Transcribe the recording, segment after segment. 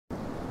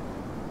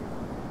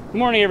Good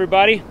morning,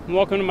 everybody, and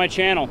welcome to my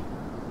channel.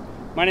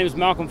 My name is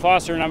Malcolm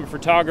Foster, and I'm a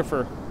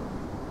photographer,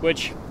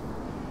 which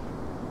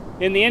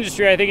in the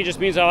industry I think it just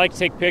means I like to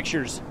take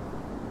pictures.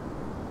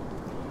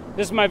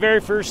 This is my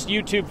very first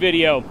YouTube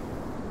video. I'm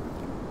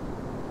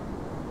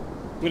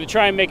going to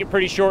try and make it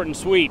pretty short and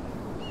sweet.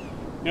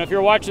 You know, if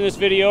you're watching this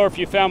video or if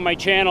you found my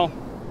channel,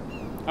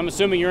 I'm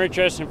assuming you're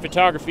interested in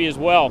photography as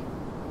well.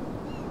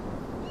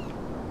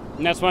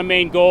 And that's my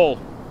main goal.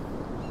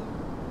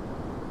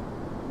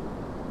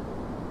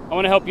 I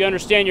want to help you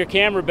understand your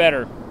camera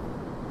better.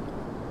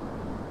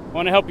 I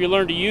want to help you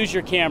learn to use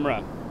your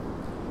camera.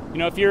 You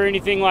know, if you're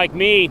anything like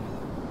me,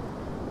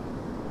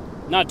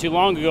 not too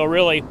long ago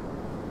really,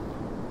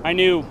 I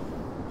knew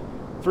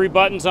 3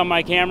 buttons on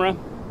my camera.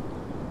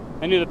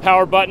 I knew the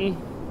power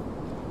button,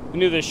 I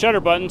knew the shutter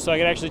button so I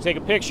could actually take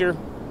a picture.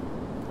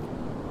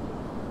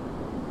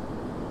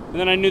 And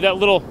then I knew that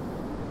little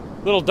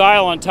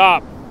dial on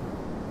top,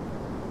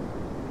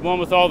 the one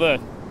with all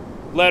the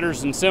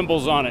letters and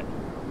symbols on it.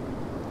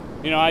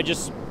 You know, I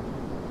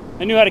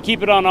knew how to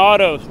keep it on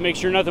auto to make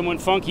sure nothing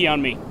went funky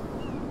on me.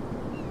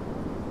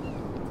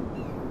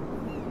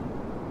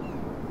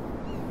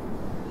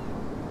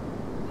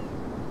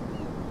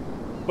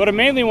 What I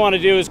mainly want to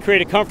do is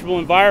create a comfortable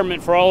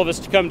environment for all of us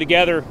to come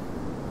together,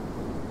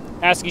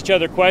 ask each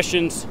other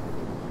questions,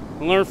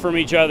 and learn from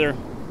each other.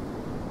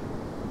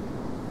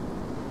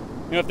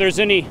 You know, if there's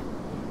any,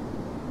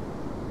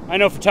 I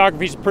know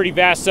photography is a pretty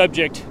vast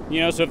subject, you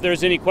know, so if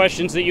there's any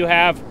questions that you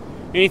have,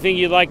 anything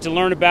you'd like to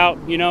learn about,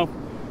 you know,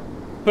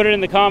 put it in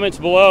the comments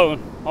below.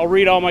 I'll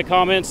read all my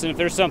comments, and if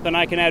there's something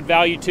I can add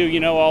value to, you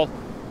know,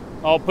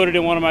 I'll put it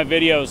in one of my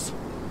videos.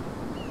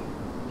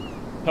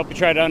 Help you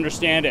try to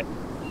understand it.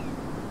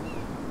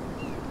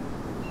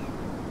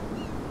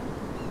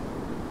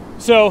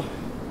 So,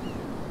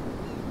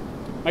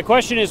 my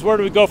question is, where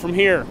do we go from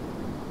here?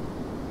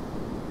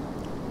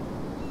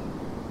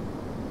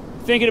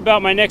 Thinking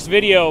about my next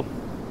video,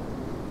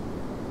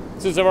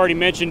 since I've already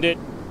mentioned it,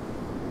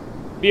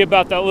 be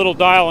about that little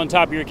dial on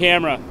top of your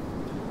camera.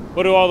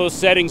 What do all those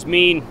settings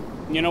mean?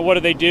 You know, what do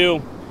they do?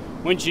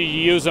 When should you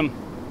use them?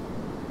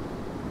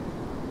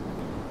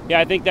 Yeah,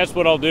 I think that's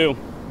what I'll do.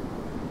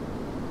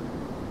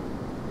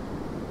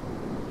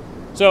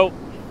 So,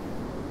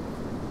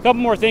 a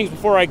couple more things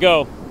before I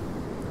go.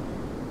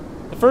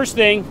 The first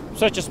thing,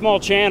 such a small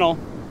channel,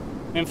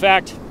 in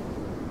fact,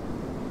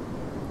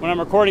 when I'm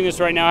recording this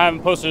right now, I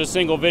haven't posted a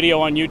single video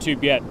on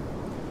YouTube yet.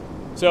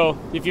 So,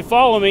 if you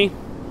follow me,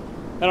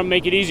 that'll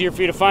make it easier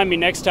for you to find me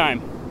next time.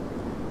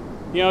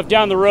 You know, if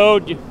down the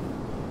road you're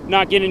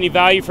not getting any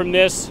value from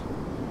this,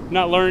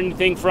 not learning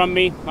anything from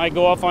me, I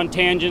go off on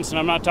tangents and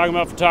I'm not talking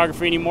about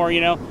photography anymore,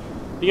 you know,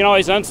 you can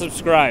always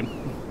unsubscribe.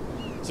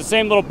 It's the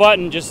same little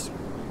button, just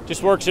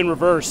works in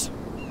reverse.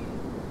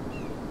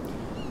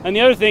 And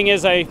the other thing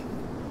is I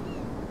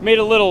made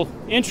a little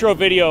intro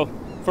video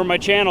for my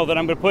channel that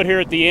I'm going to put here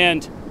at the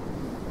end.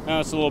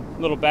 It's a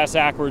little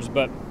bass-ackwards,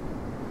 but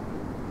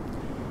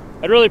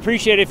I'd really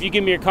appreciate it if you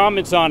give me your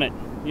comments on it.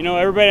 You know,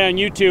 everybody on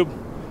YouTube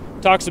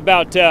talks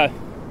about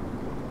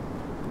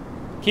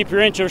keep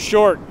your intro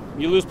short.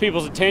 You lose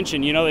people's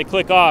attention, you know, they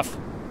click off.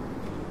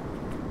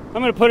 I'm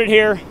going to put it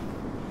here.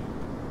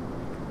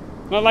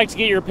 I'd like to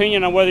get your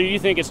opinion on whether you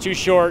think it's too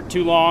short,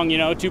 too long, you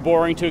know, too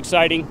boring, too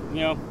exciting, you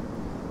know,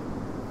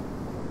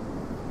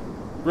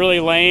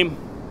 really lame,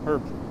 or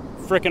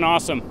frickin'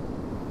 awesome.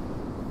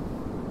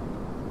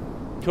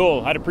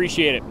 Cool, I'd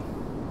appreciate it.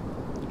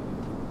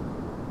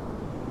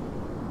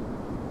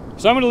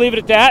 So I'm going to leave it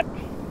at that.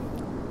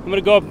 I'm going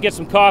to go up and get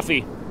some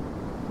coffee.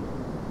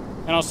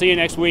 And I'll see you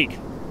next week.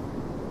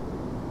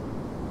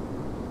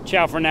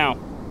 Ciao for now.